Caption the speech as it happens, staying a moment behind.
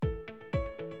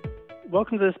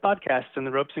Welcome to this podcast in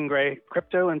the Ropes and Gray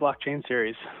Crypto and Blockchain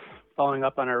series. Following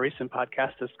up on our recent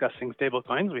podcast discussing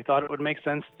stablecoins, we thought it would make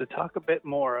sense to talk a bit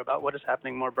more about what is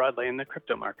happening more broadly in the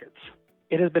crypto markets.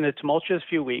 It has been a tumultuous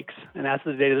few weeks, and as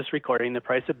of the date of this recording, the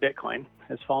price of Bitcoin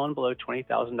has fallen below $20,000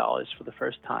 for the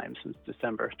first time since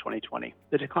December 2020.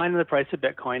 The decline in the price of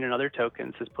Bitcoin and other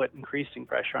tokens has put increasing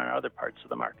pressure on other parts of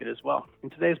the market as well. In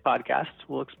today's podcast,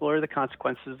 we'll explore the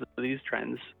consequences of these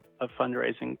trends of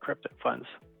fundraising crypto funds.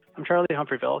 I'm Charlie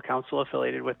Humphreyville, counsel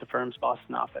affiliated with the firm's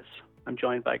Boston office. I'm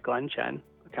joined by Glenn Chen,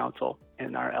 a counsel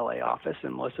in our LA office,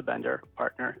 and Melissa Bender,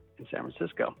 partner in San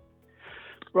Francisco.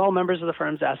 We're all members of the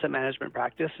firm's asset management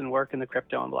practice and work in the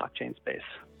crypto and blockchain space.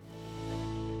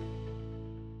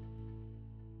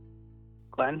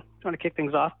 Glenn, do you want to kick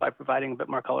things off by providing a bit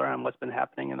more color on what's been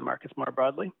happening in the markets more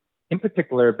broadly? In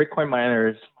particular, Bitcoin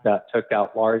miners that took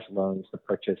out large loans to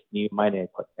purchase new mining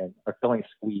equipment are feeling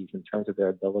squeezed in terms of their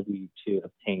ability to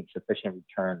obtain sufficient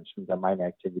returns from their mining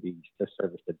activities to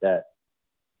service the debt.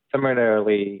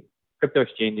 Similarly, crypto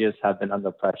exchanges have been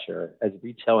under pressure as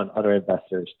retail and other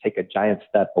investors take a giant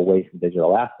step away from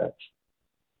digital assets.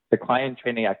 Decline in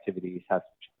trading activities has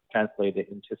translated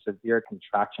into severe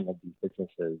contraction of these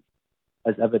businesses,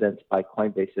 as evidenced by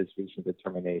Coinbase's recent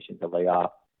determination to lay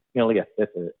off nearly a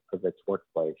fifth of its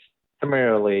workplace.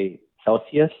 Similarly,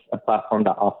 Celsius, a platform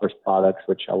that offers products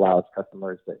which allows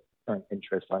customers to earn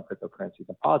interest on cryptocurrency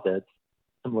deposits,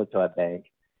 similar to a bank,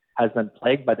 has been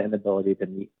plagued by the inability to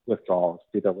meet withdrawals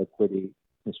due to liquidity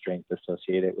constraints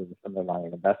associated with its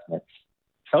underlying investments.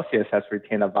 Celsius has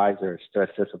retained advisors to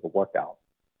assist with the workout.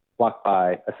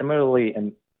 BlockFi, a similarly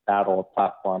embattled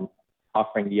platform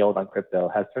offering yield on crypto,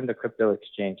 has turned to crypto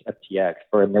exchange FTX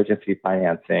for emergency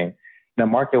financing in a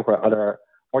market where other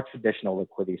more traditional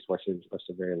liquidity sources are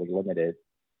severely limited.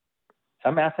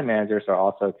 Some asset managers are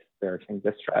also experiencing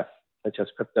distress, such as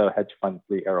crypto hedge fund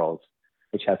Three Arrows,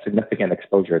 which has significant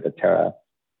exposure to Terra.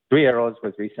 Three Arrows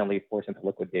was recently forced into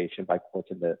liquidation by courts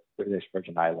in the British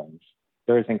Virgin Islands.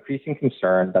 There is increasing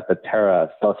concern that the Terra,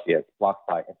 Celsius,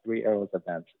 BlockFi, and Three Arrows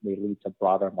events may lead to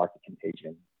broader market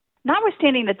contagion.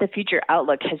 Notwithstanding that the future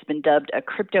outlook has been dubbed a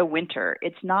crypto winter,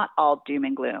 it's not all doom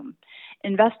and gloom.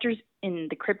 Investors in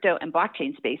the crypto and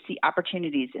blockchain space see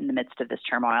opportunities in the midst of this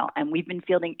turmoil, and we've been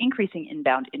fielding increasing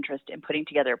inbound interest in putting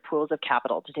together pools of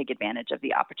capital to take advantage of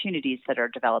the opportunities that are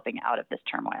developing out of this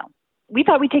turmoil. We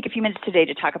thought we'd take a few minutes today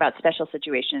to talk about special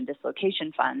situation and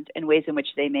dislocation funds and ways in which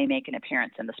they may make an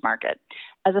appearance in this market.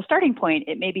 As a starting point,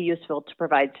 it may be useful to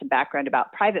provide some background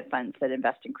about private funds that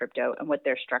invest in crypto and what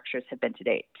their structures have been to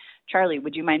date. Charlie,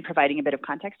 would you mind providing a bit of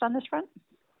context on this front?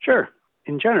 Sure.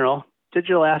 In general,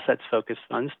 digital assets-focused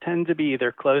funds tend to be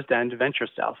either closed-end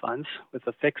venture-style funds with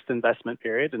a fixed investment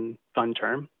period and fund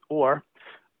term, or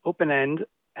open-end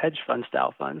hedge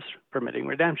fund-style funds permitting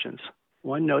redemptions.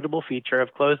 One notable feature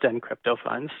of closed-end crypto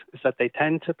funds is that they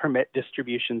tend to permit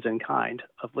distributions in kind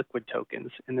of liquid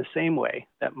tokens in the same way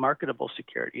that marketable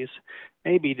securities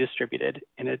may be distributed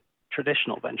in a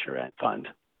traditional venture-end fund.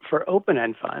 For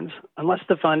open-end funds, unless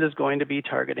the fund is going to be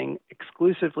targeting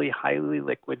exclusively highly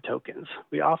liquid tokens,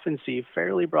 we often see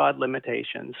fairly broad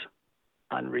limitations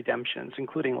on redemptions,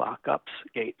 including lockups,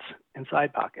 gates, and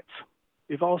side pockets.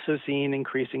 We've also seen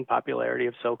increasing popularity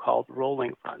of so-called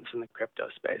rolling funds in the crypto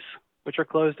space, which are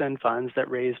closed-end funds that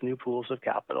raise new pools of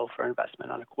capital for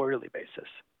investment on a quarterly basis.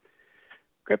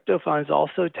 Crypto funds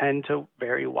also tend to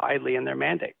vary widely in their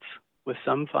mandates, with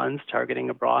some funds targeting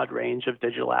a broad range of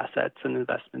digital assets and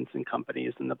investments in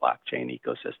companies in the blockchain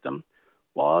ecosystem,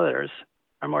 while others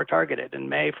are more targeted and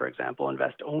may, for example,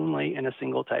 invest only in a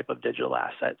single type of digital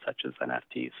asset, such as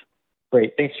NFTs.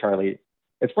 Great, thanks, Charlie.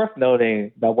 It's worth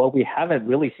noting that what we haven't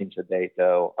really seen to date,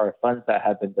 though, are funds that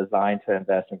have been designed to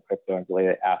invest in crypto and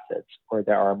related assets, where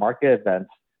there are market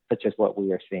events such as what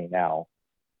we are seeing now.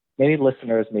 Many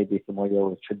listeners may be familiar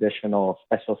with traditional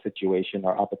special situation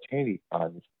or opportunity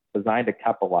funds designed to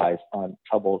capitalize on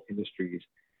troubled industries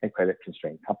and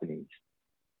credit-constrained companies.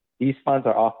 These funds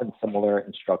are often similar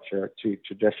in structure to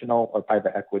traditional or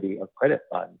private equity or credit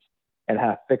funds and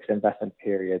have fixed investment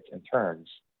periods and terms.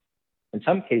 In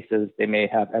some cases, they may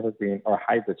have evergreen or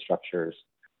hybrid structures,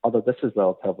 although this is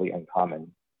relatively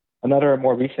uncommon. Another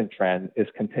more recent trend is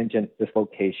contingent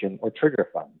dislocation or trigger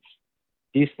funds.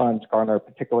 These funds garner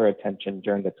particular attention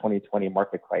during the 2020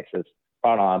 market crisis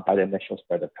brought on by the initial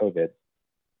spread of COVID.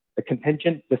 The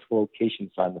contingent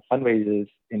dislocation fund fundraises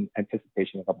in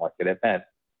anticipation of a market event,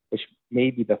 which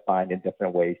may be defined in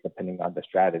different ways depending on the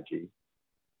strategy.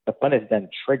 The fund is then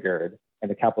triggered and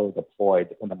the capital is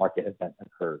deployed when the market event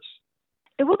occurs.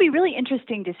 It will be really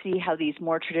interesting to see how these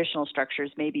more traditional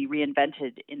structures may be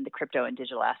reinvented in the crypto and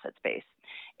digital asset space.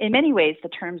 In many ways, the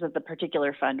terms of the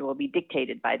particular fund will be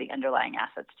dictated by the underlying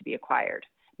assets to be acquired.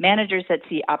 Managers that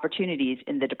see opportunities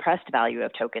in the depressed value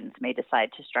of tokens may decide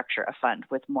to structure a fund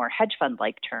with more hedge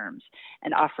fund-like terms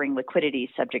and offering liquidity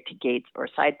subject to gates or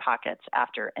side pockets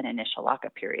after an initial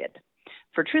lockup period.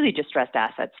 For truly distressed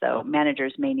assets, though,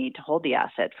 managers may need to hold the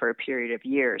asset for a period of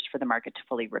years for the market to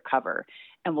fully recover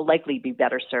and will likely be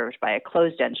better served by a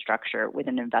closed-end structure with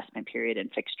an investment period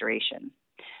and fixed duration.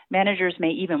 Managers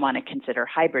may even want to consider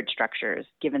hybrid structures,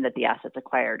 given that the assets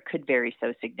acquired could vary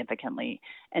so significantly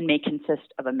and may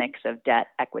consist of a mix of debt,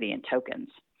 equity, and tokens.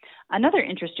 Another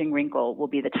interesting wrinkle will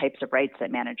be the types of rights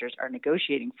that managers are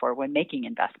negotiating for when making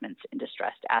investments in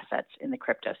distressed assets in the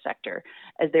crypto sector,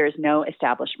 as there is no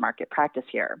established market practice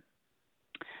here.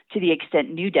 To the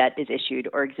extent new debt is issued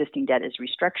or existing debt is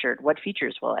restructured, what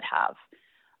features will it have?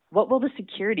 What will the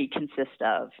security consist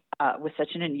of with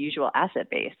such an unusual asset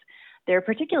base? There are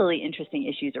particularly interesting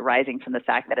issues arising from the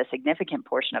fact that a significant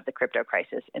portion of the crypto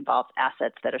crisis involves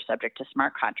assets that are subject to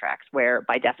smart contracts, where,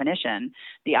 by definition,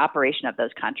 the operation of those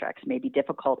contracts may be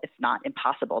difficult, if not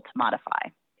impossible, to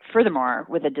modify. Furthermore,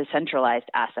 with a decentralized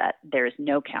asset, there is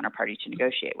no counterparty to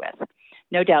negotiate with.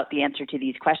 No doubt the answer to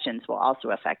these questions will also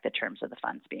affect the terms of the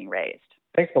funds being raised.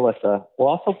 Thanks, Melissa. We'll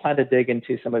also plan to dig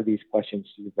into some of these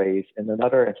questions you raised in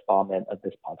another installment of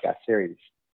this podcast series.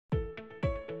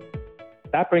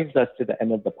 That brings us to the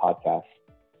end of the podcast.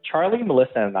 Charlie,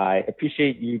 Melissa, and I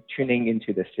appreciate you tuning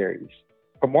into this series.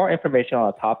 For more information on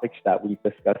the topics that we've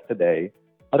discussed today,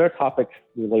 other topics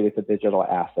related to digital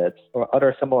assets, or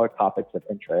other similar topics of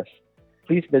interest,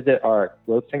 please visit our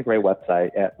Ropes and Gray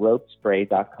website at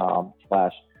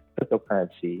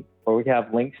ropesgray.com/cryptocurrency, where we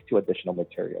have links to additional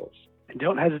materials. And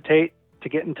don't hesitate to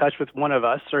get in touch with one of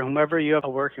us or whomever you have a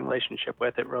working relationship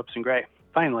with at Ropes and Gray.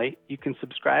 Finally, you can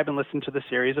subscribe and listen to the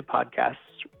series of podcasts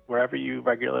wherever you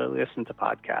regularly listen to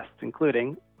podcasts,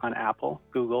 including on Apple,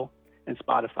 Google, and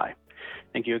Spotify.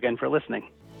 Thank you again for listening.